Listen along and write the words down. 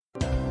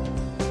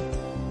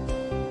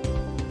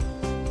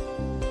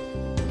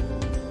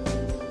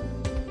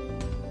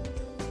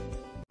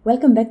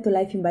Welcome back to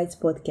Life in Bites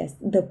podcast,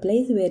 the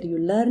place where you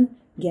learn,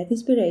 get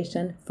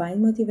inspiration,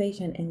 find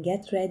motivation, and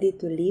get ready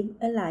to live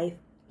a life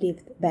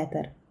lived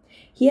better.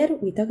 Here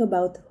we talk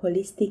about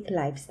holistic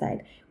lifestyle,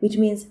 which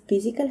means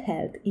physical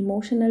health,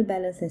 emotional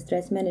balance and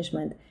stress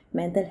management,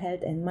 mental health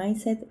and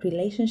mindset,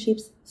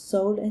 relationships,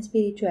 soul and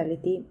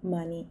spirituality,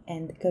 money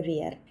and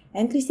career.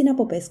 I'm Cristina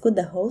Popescu,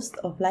 the host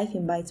of Life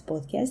in Bites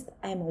podcast.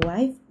 I'm a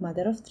wife,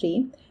 mother of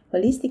 3,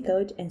 holistic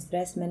coach and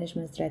stress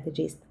management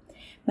strategist.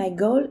 My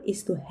goal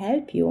is to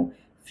help you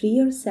free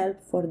yourself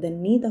for the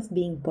need of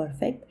being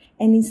perfect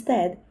and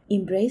instead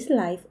embrace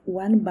life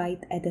one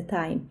bite at a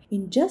time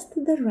in just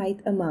the right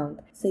amount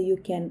so you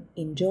can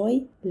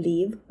enjoy,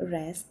 live,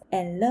 rest,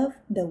 and love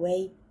the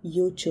way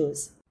you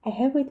choose. I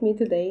have with me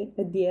today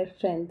a dear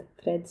friend,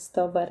 Fred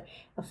Stover,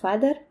 a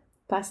father,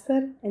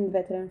 pastor, and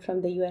veteran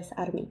from the US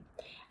Army.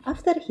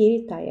 After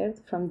he retired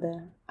from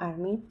the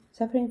Army,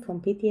 suffering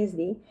from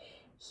PTSD,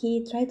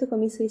 he tried to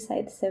commit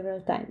suicide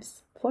several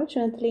times.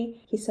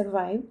 Fortunately, he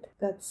survived,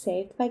 got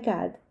saved by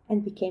God,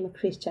 and became a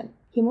Christian.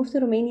 He moved to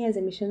Romania as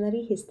a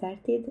missionary. He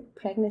started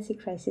Pregnancy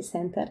Crisis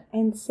Center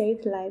and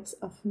saved lives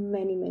of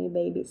many, many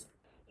babies.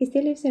 He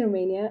still lives in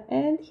Romania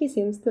and he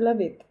seems to love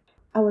it.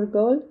 Our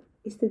goal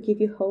is to give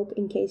you hope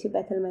in case you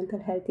battle mental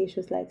health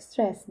issues like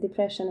stress,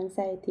 depression,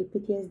 anxiety,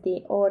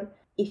 PTSD, or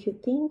if you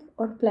think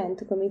or plan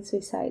to commit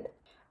suicide.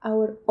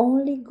 Our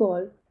only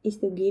goal is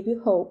to give you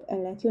hope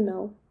and let you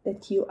know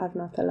that you are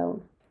not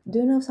alone. Do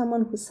you know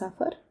someone who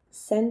suffered?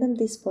 Send them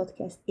this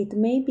podcast. It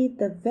may be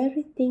the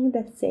very thing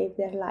that saved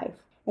their life.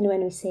 And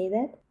when we say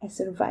that, as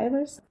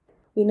survivors,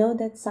 we know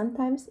that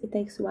sometimes it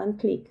takes one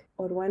click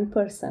or one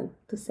person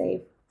to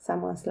save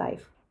someone's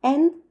life.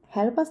 And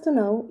help us to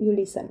know you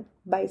listen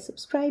by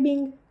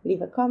subscribing,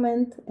 leave a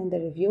comment and a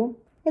review.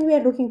 And we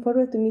are looking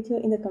forward to meet you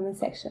in the comment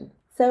section.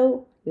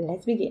 So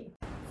let's begin.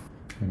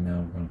 And now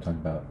we're going to talk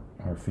about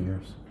our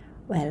fears.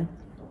 Well,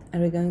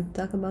 are we going to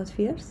talk about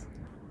fears?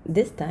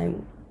 This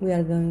time we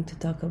are going to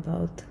talk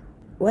about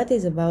what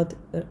is about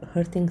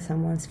hurting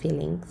someone's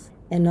feelings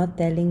and not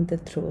telling the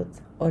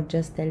truth or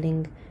just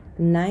telling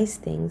nice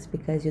things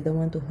because you don't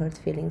want to hurt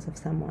feelings of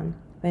someone.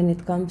 When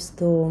it comes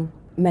to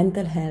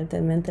mental health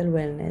and mental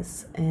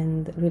wellness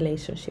and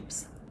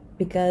relationships.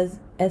 Because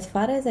as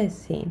far as I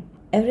see,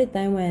 every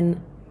time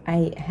when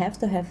I have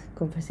to have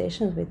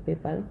conversations with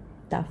people,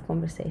 tough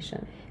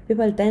conversation,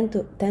 people tend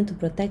to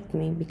protect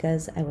me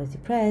because I was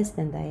depressed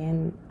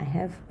and I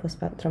have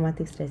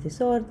post-traumatic stress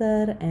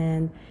disorder,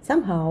 and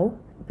somehow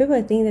people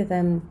think that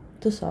I'm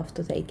too soft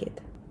to take it.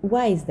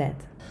 Why is that?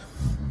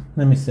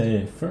 Let me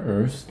say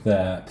first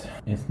that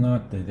it's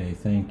not that they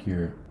think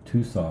you're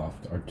too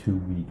soft or too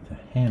weak to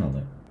handle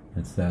it.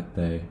 It's that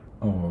they,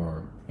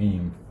 or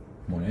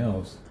anyone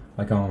else,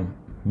 like on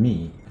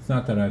me, it's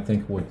not that I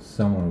think what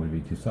someone would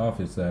be too soft,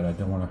 it's that I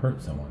don't want to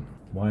hurt someone.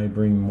 Why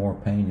bring more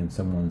pain in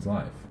someone's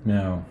life?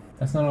 Now,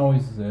 that's not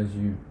always, as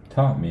you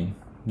taught me,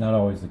 not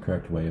always the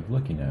correct way of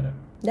looking at it.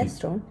 That's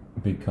true.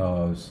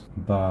 Because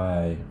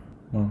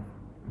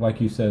like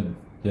you said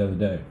the other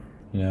day,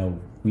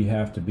 we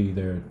have to be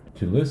there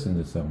to listen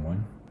to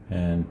someone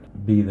and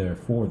be there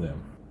for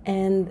them.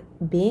 And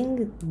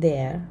being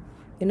there,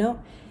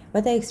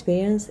 what I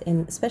experienced,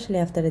 especially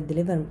after I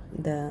delivered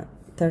the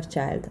third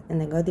child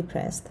and I got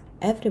depressed,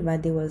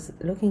 everybody was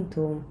looking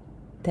to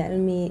tell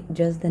me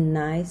just the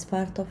nice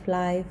part of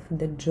life,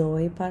 the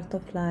joy part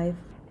of life.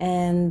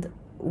 And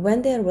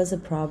when there was a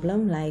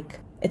problem, like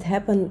it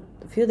happened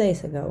a few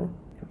days ago,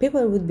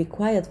 people would be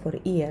quiet for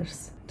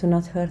years to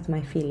not hurt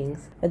my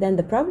feelings. But then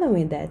the problem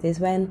with that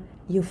is when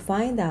you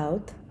find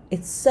out,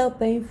 it's so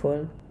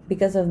painful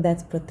because of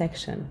that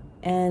protection.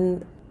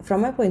 And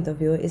from my point of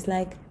view, it's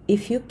like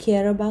if you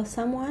care about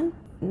someone,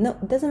 no,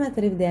 it doesn't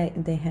matter if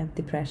they have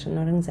depression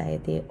or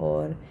anxiety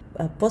or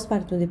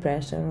postpartum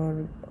depression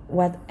or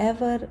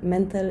whatever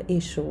mental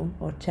issue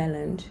or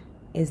challenge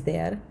is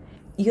there,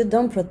 you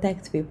don't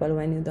protect people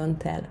when you don't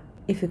tell.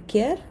 If you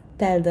care,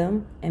 tell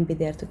them and be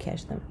there to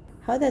catch them.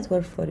 How that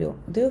works for you?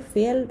 Do you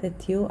feel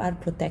that you are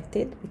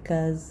protected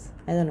because,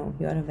 I don't know,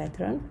 you are a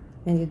veteran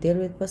and you deal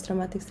with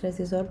post-traumatic stress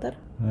disorder?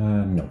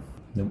 No.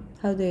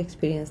 How do you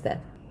experience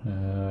that?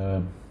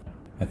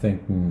 I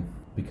think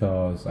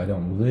because I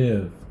don't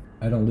live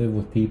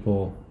with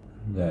people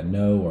that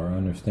know or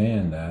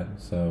understand that,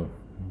 so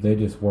they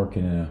just work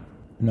in a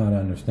not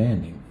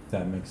understanding. If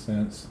that makes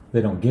sense.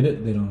 They don't get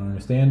it, they don't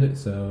understand it,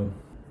 so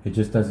it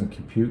just doesn't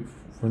compute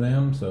for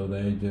them, so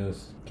they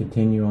just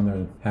continue on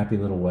their happy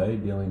little way,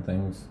 dealing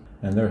things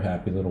in their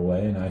happy little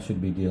way, and I should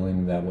be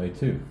dealing that way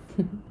too.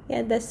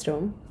 Yeah, that's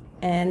true.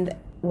 And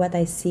what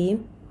I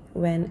see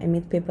when I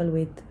meet people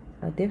with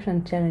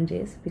different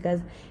challenges,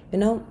 because,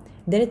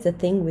 there is a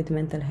thing with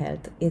mental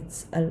health.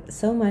 It's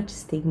so much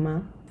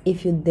stigma.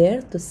 If you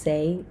dare to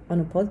say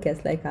on a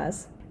podcast like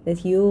us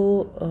that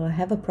you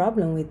have a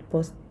problem with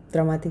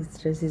post-traumatic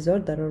stress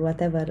disorder or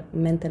whatever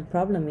mental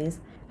problem is,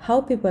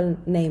 how people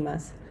name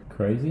us?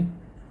 Crazy?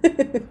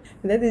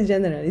 That is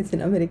general. It's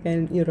in America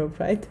and Europe,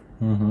 right?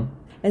 Mm-hmm.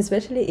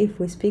 Especially if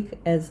we speak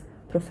as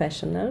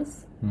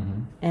professionals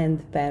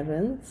and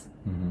parents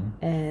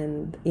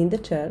and in the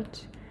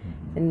church,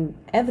 and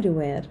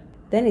everywhere,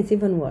 then it's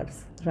even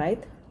worse,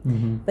 right?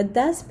 But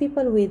does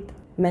people with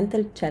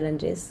mental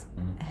challenges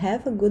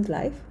have a good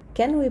life?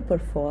 Can we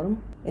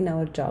perform in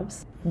our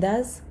jobs?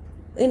 Does,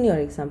 in your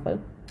example,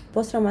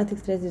 post-traumatic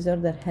stress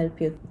disorder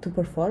help you to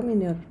perform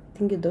in your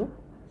thing you do?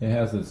 It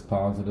has its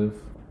positive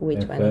Which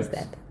effects. one is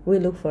that? We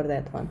look for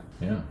that one.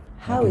 Yeah.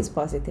 How is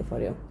positive for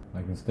you?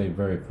 I can stay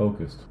very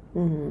focused.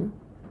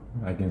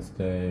 I can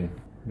stay,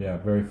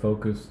 very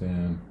focused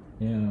and,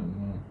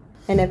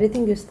 And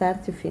everything you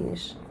start, you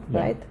finish,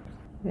 right?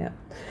 Yeah.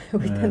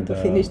 We tend to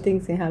finish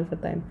things in half a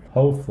time.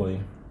 hopefully,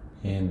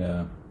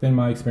 and in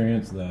my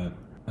experience, that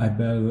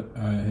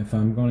if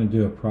I'm going to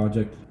do a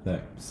project,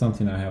 that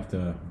something I have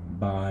to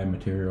buy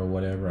material,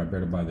 whatever, I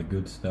better buy the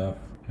good stuff,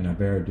 and I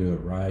better do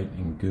it right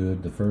and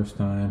good the first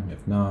time.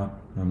 If not,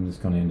 I'm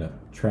just going to end up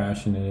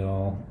trashing it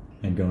all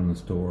and going to the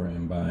store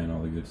and buying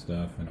all the good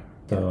stuff. And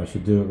so I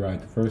should do it right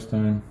the first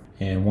time.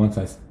 And once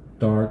I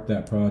start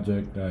that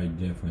project, I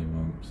definitely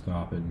won't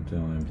stop it until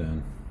I'm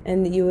done.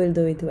 And you will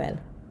do it well.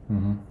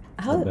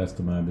 To the best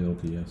of my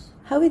ability, yes.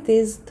 How it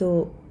is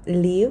to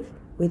live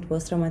with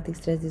post-traumatic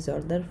stress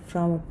disorder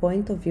from a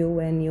point of view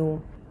when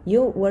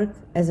you work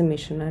as a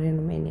missionary in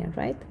Romania,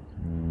 right?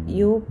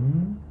 You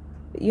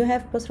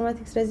have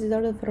post-traumatic stress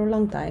disorder for a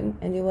long time,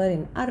 and you were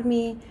in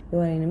army, you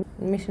were in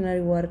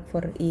missionary work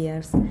for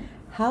years.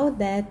 How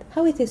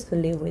it is to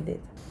live with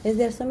it? Is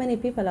there so many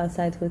people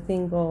outside who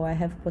think, oh, I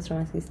have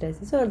post-traumatic stress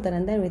disorder,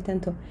 and then we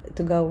tend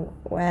to go,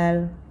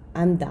 well,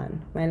 I'm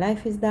done. My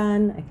life is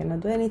done. I cannot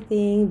do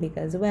anything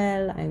because,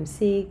 well, I'm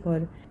sick.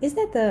 Or is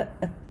that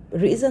a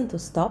reason to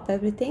stop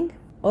everything?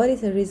 Or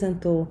is a reason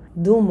to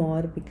do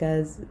more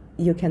because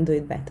you can do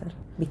it better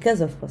because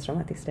of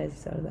post-traumatic stress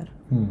disorder?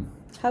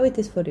 How it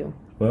is for you?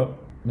 Well,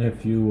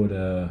 if you would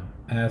have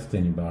asked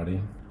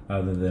anybody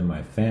other than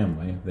my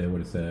family, they would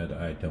have said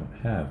I don't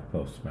have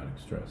post-traumatic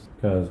stress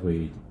because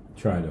we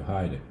try to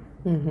hide it.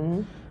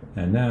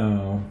 And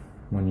now,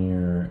 when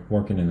you're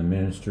working in the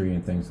ministry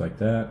and things like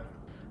that,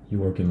 you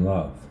work in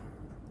love.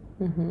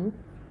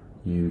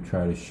 You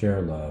try to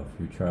share love.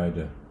 You try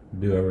to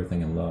do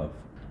everything in love.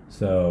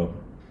 So,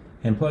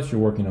 and plus you're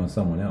working on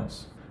someone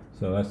else.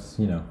 So that's,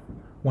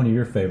 one of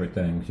your favorite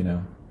things,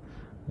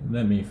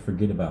 Let me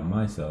forget about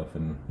myself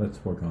and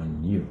let's work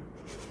on you.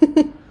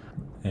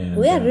 And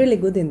we are really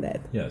good in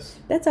that. Yes.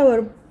 That's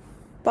our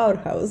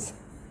powerhouse.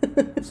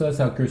 So that's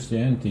how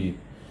Christianity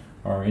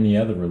or any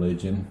other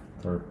religion,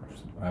 or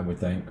I would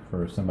think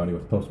for somebody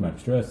with post-traumatic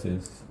stress,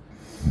 is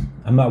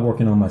I'm not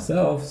working on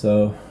myself,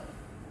 so,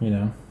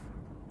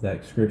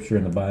 that scripture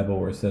in the Bible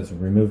where it says,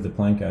 remove the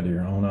plank out of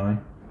your own eye,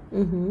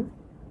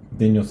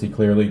 then you'll see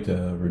clearly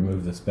to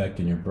remove the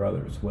speck in your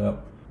brother's.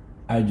 Well,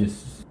 I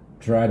just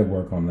try to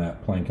work on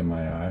that plank in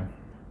my eye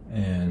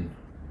and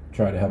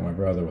try to help my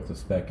brother with the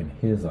speck in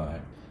his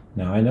eye.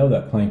 Now, I know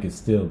that plank is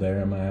still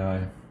there in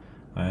my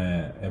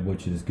eye,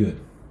 which is good.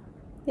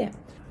 Yeah.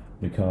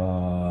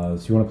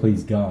 Because you want to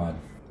please God,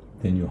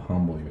 then you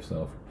humble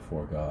yourself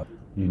before God.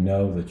 You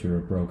know that you're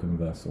a broken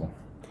vessel.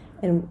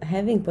 And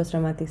having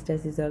post-traumatic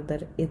stress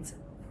disorder, it's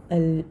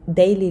a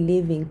daily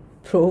living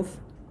proof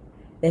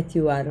that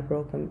you are a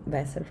broken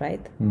vessel,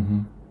 right?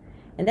 And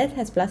that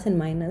has plus and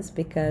minus,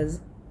 because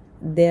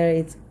there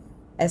is,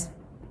 as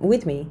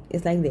with me,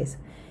 it's like this.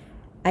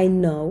 I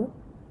know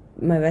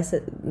my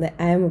vessel, that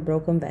I am a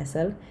broken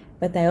vessel,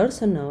 but I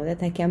also know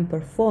that I can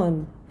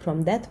perform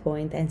from that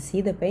point and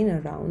see the pain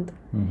around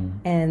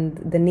and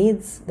the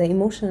needs, the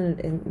emotional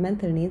and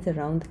mental needs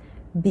around,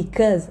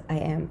 because I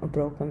am a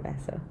broken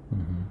vessel.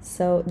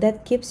 So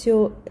that keeps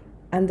you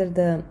under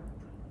the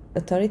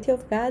authority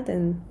of God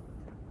and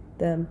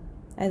the,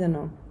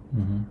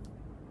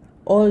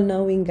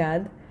 all-knowing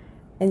God,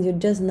 and you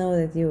just know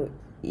that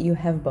you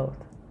have both.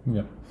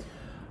 Yeah.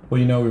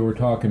 Well, we were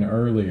talking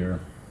earlier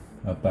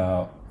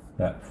about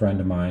that friend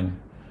of mine,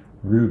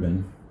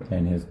 Ruben,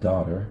 and his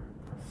daughter,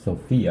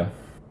 Sophia,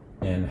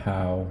 and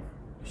how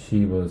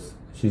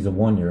she's a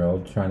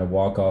 1-year-old trying to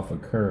walk off a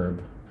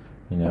curb,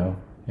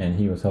 and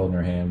he was holding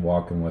her hand,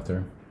 walking with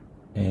her.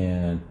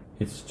 And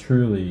it's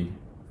truly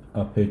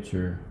a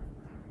picture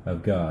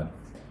of God.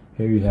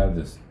 Here you have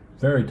this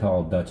very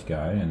tall Dutch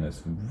guy and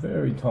this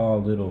very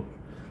tall little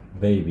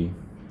baby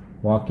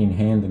walking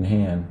hand in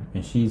hand,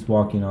 and she's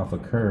walking off a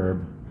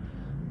curb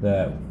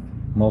that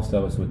most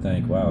of us would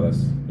think, wow,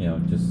 that's,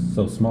 just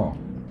so small.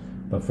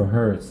 But for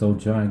her, it's so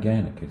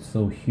gigantic, it's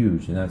so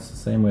huge. And that's the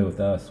same way with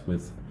us,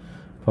 with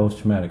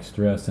post-traumatic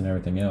stress and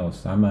everything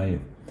else. I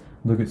might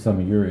look at some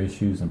of your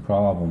issues and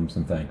problems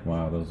and think,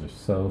 wow, those are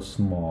so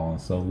small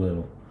and so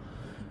little.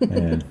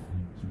 And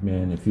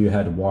man, if you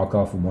had to walk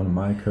off of one of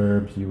my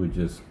curbs, you would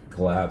just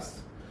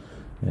collapse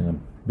in a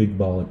big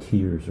ball of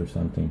tears or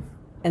something.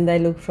 And I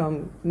look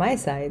from my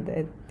side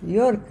at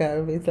your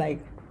curve, it's like,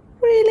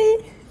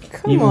 really?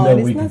 Come Even on,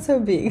 it's not so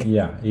big.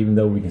 Yeah, even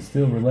though we can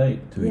still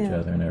relate to each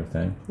other and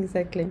everything.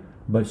 Exactly.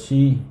 But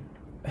she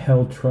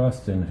held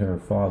trust in her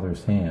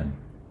father's hand.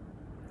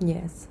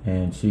 Yes.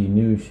 And she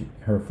knew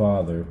her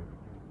father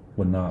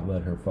would not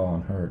let her fall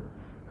and hurt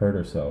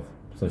herself.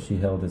 So she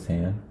held his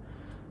hand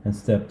and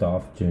stepped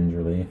off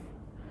gingerly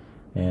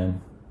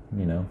and,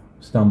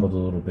 stumbled a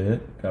little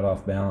bit, got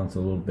off balance a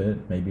little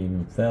bit, maybe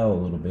even fell a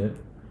little bit.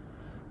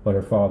 But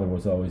her father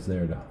was always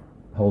there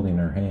holding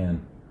her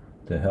hand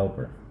to help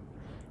her.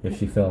 If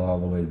she fell all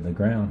the way to the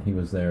ground, he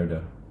was there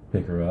to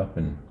pick her up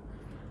and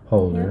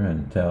hold her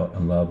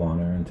and love on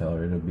her and tell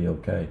her it'll be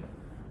okay.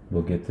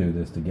 We'll get through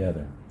this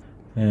together.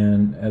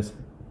 And as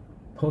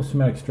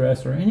post-traumatic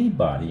stress, or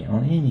anybody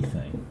on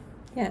anything.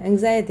 Yeah,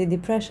 anxiety,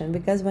 depression,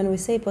 because when we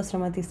say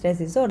post-traumatic stress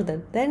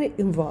disorder, then it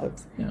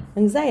involves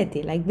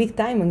anxiety, like big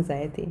time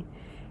anxiety.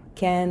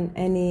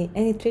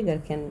 Any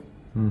trigger can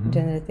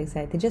generate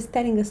anxiety. Just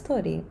telling a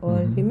story or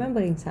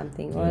remembering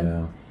something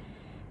or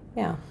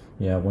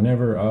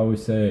whenever I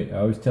always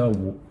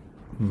tell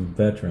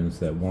veterans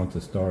that want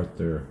to start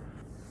their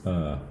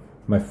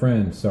my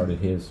friend started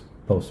his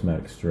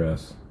post-traumatic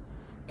stress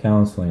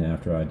counseling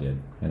after I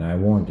did, and I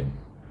warned him.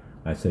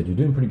 I said, you're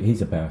doing pretty good.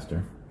 He's a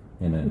pastor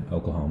in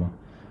Oklahoma,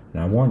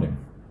 and I warned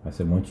him. I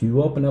said, once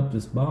you open up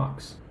this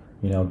box,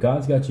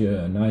 God's got you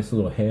a nice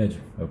little hedge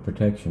of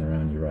protection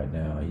around you right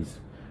now. He's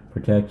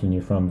protecting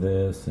you from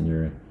this,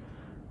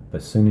 but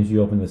as soon as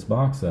you open this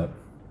box up,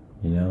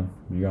 you're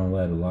going to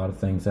let a lot of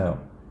things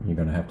out. You're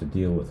going to have to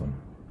deal with them.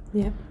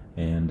 Yeah.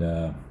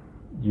 And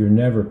you're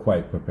never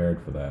quite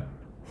prepared for that.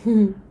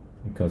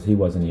 Because he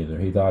wasn't either.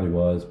 He thought he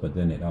was, but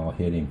then it all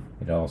hit him.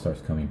 It all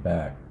starts coming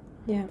back.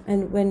 Yeah,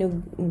 and when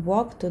you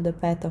walk to the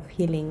path of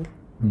healing,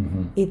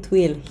 it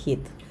will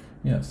hit.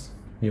 Yes,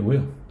 it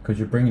will. Because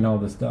you're bringing all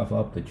the stuff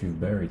up that you've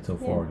buried so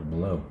far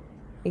below.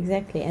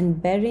 Exactly,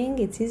 and burying,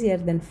 it's easier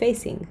than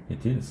facing.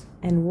 It is.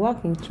 And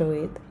walking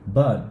through it.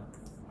 But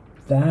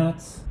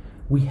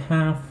we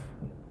have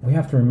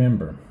to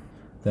remember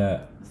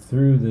that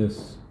through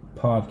this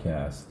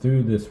podcast,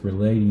 through this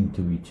relating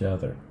to each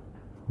other,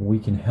 we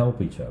can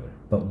help each other.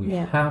 But we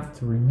have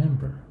to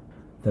remember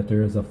that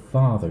there is a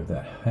Father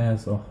that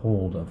has a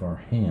hold of our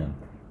hand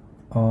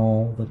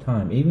all the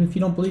time. Even if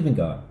you don't believe in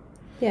God.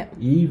 Yeah.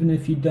 Even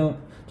if you don't,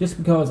 just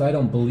because I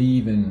don't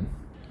believe in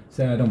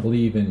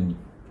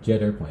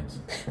jet airplanes,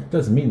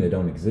 doesn't mean they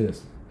don't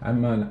exist. I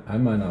don't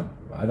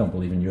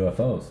believe in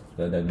UFOs.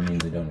 That doesn't mean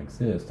they don't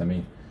exist. I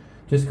mean,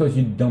 just because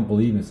you don't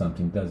believe in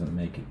something doesn't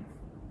make it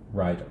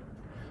right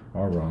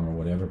or wrong or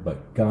whatever,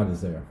 but God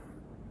is there.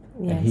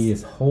 Yes. And He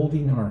is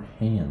holding our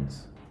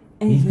hands.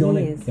 And He's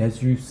going to,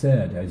 as you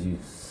said, as you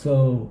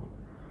so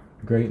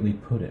greatly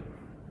put it,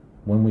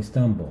 when we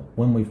stumble,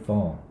 when we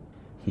fall,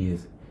 He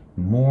is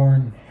more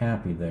than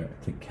happy there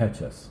to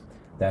catch us.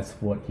 That's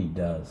what He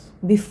does.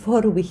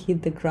 Before we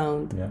hit the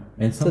ground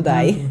and to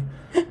die.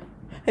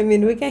 I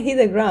mean, we can hit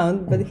the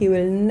ground, but He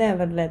will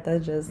never let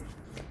us just...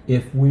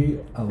 If we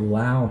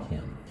allow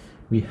Him,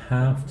 we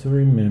have to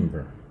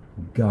remember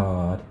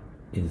God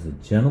is a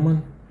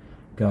gentleman.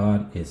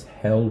 God is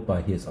held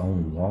by His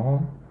own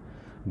law.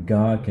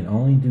 God can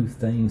only do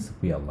things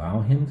that we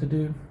allow Him to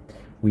do.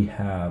 We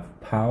have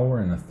power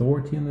and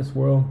authority in this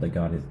world that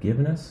God has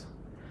given us,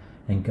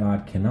 and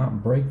God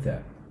cannot break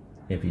that.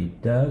 If He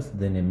does,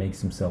 then it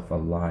makes Himself a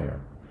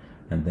liar,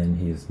 and then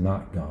He is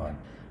not God,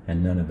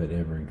 and none of it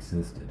ever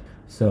existed.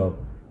 So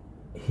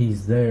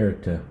He's there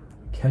to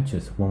catch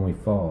us when we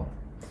fall,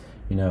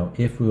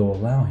 if we will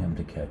allow Him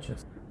to catch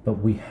us. But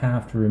we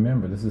have to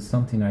remember, this is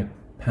something I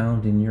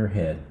pound in your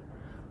head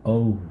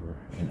over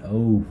and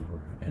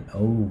over and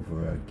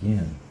over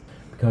again,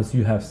 because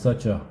you have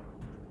such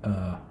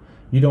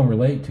you don't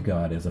relate to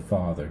God as a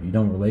father. You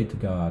don't relate to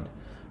God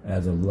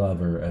as a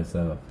lover, as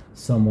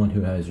someone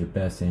who has your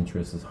best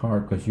interests at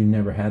heart, because you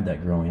never had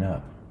that growing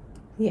up.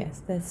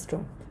 Yes, that's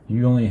true.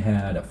 You only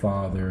had a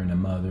father and a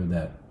mother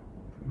that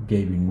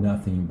gave you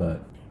nothing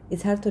but...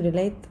 It's hard to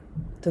relate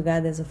to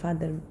God as a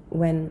father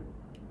when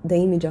the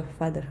image of a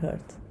father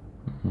hurts.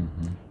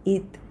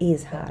 It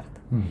is hard.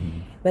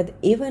 But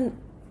even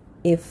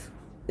if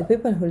the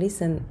people who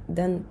listen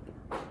don't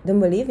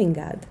believe in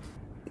God,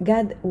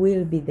 God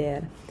will be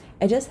there.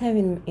 I just have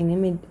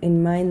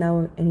in mind now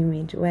an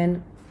image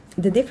when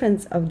the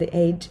difference of the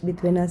age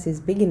between us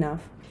is big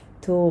enough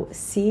to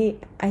see.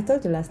 I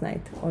told you last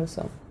night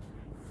also,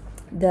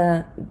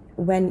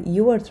 when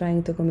you were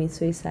trying to commit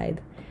suicide,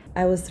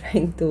 I was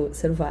trying to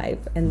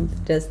survive and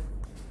just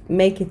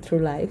make it through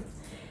life.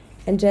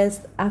 And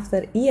just how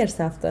many years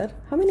after?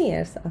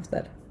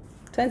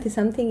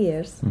 20-something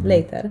years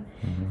later,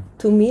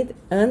 to meet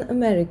an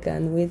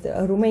American with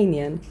a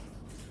Romanian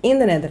in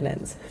the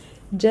Netherlands,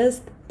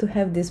 just to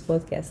have this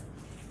podcast.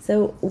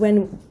 So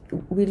when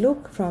we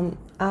look from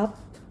up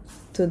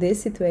to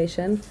this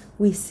situation,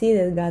 we see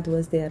that God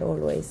was there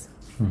always.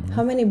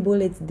 How many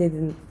bullets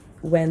didn't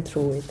went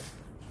through it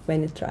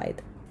when you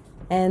tried?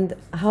 And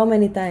how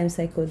many times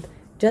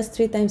just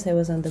 3 times I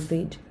was on the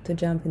bridge to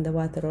jump in the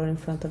water or in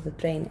front of the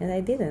train, and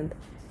I didn't.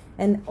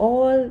 And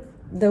all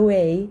the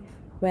way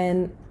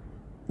when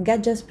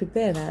God just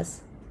prepared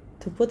us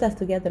to put us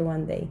together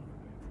one day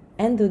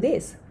and do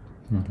this.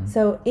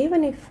 So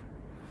even if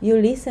you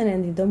listen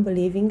and you don't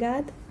believe in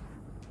God,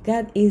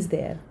 God is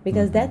there.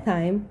 Because that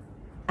time,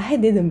 I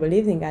didn't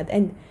believe in God.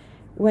 And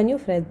when you,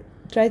 Fred,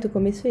 tried to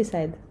commit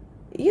suicide,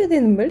 you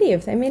didn't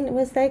believe. I mean, it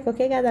was like,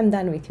 okay, God, I'm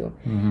done with you.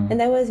 Mm-hmm.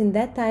 And I was in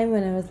that time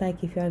when I was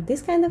like, if you are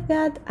this kind of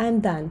God, I'm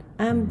done.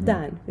 I'm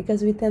done.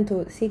 Because we tend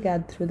to see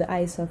God through the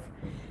eyes of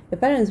the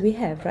parents we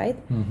have, right?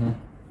 Mm-hmm.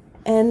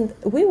 And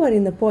we were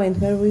in the point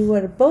where we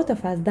were both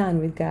of us done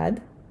with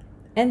God,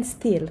 and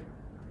still,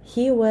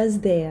 He was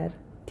there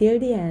till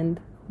the end,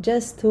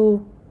 just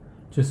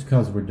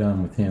because we're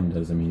done with Him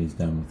doesn't mean He's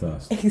done with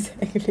us.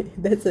 Exactly.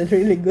 That's a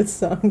really good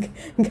song.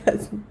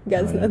 God's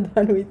not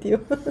done with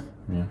you.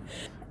 Yeah.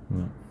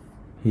 No.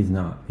 He's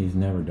not. He's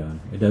never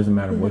done. It doesn't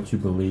matter what you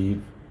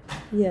believe.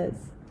 Yes.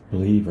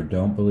 Believe or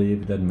don't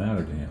believe, it doesn't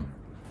matter to Him.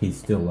 He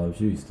still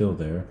loves you. He's still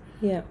there.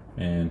 Yeah.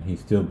 And He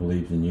still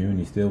believes in you, and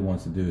He still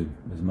wants to do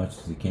as much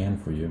as He can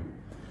for you.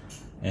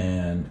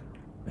 And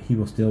He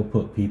will still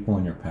put people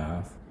in your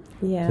path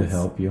to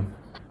help you,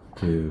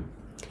 to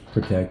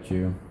protect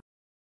you.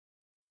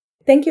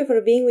 Thank you for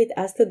being with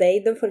us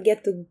today. Don't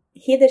forget to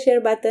hit the share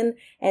button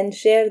and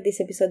share this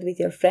episode with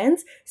your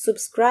friends.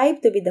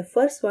 Subscribe to be the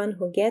first one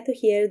who get to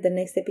hear the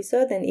next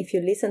episode. And if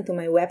you listen to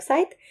my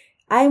website,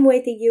 I'm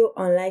waiting you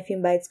on Life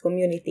in Bites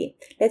community.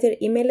 Let your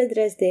email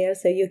address there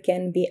so you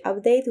can be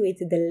updated with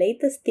the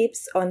latest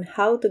tips on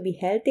how to be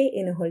healthy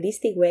in a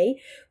holistic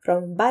way,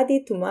 from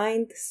body to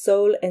mind,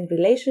 soul, and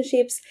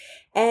relationships.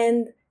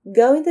 And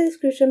go in the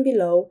description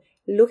below.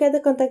 Look at the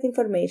contact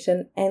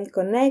information and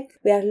connect.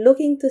 We are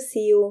looking to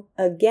see you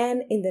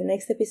again in the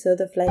next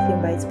episode of Life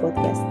in Bites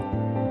podcast.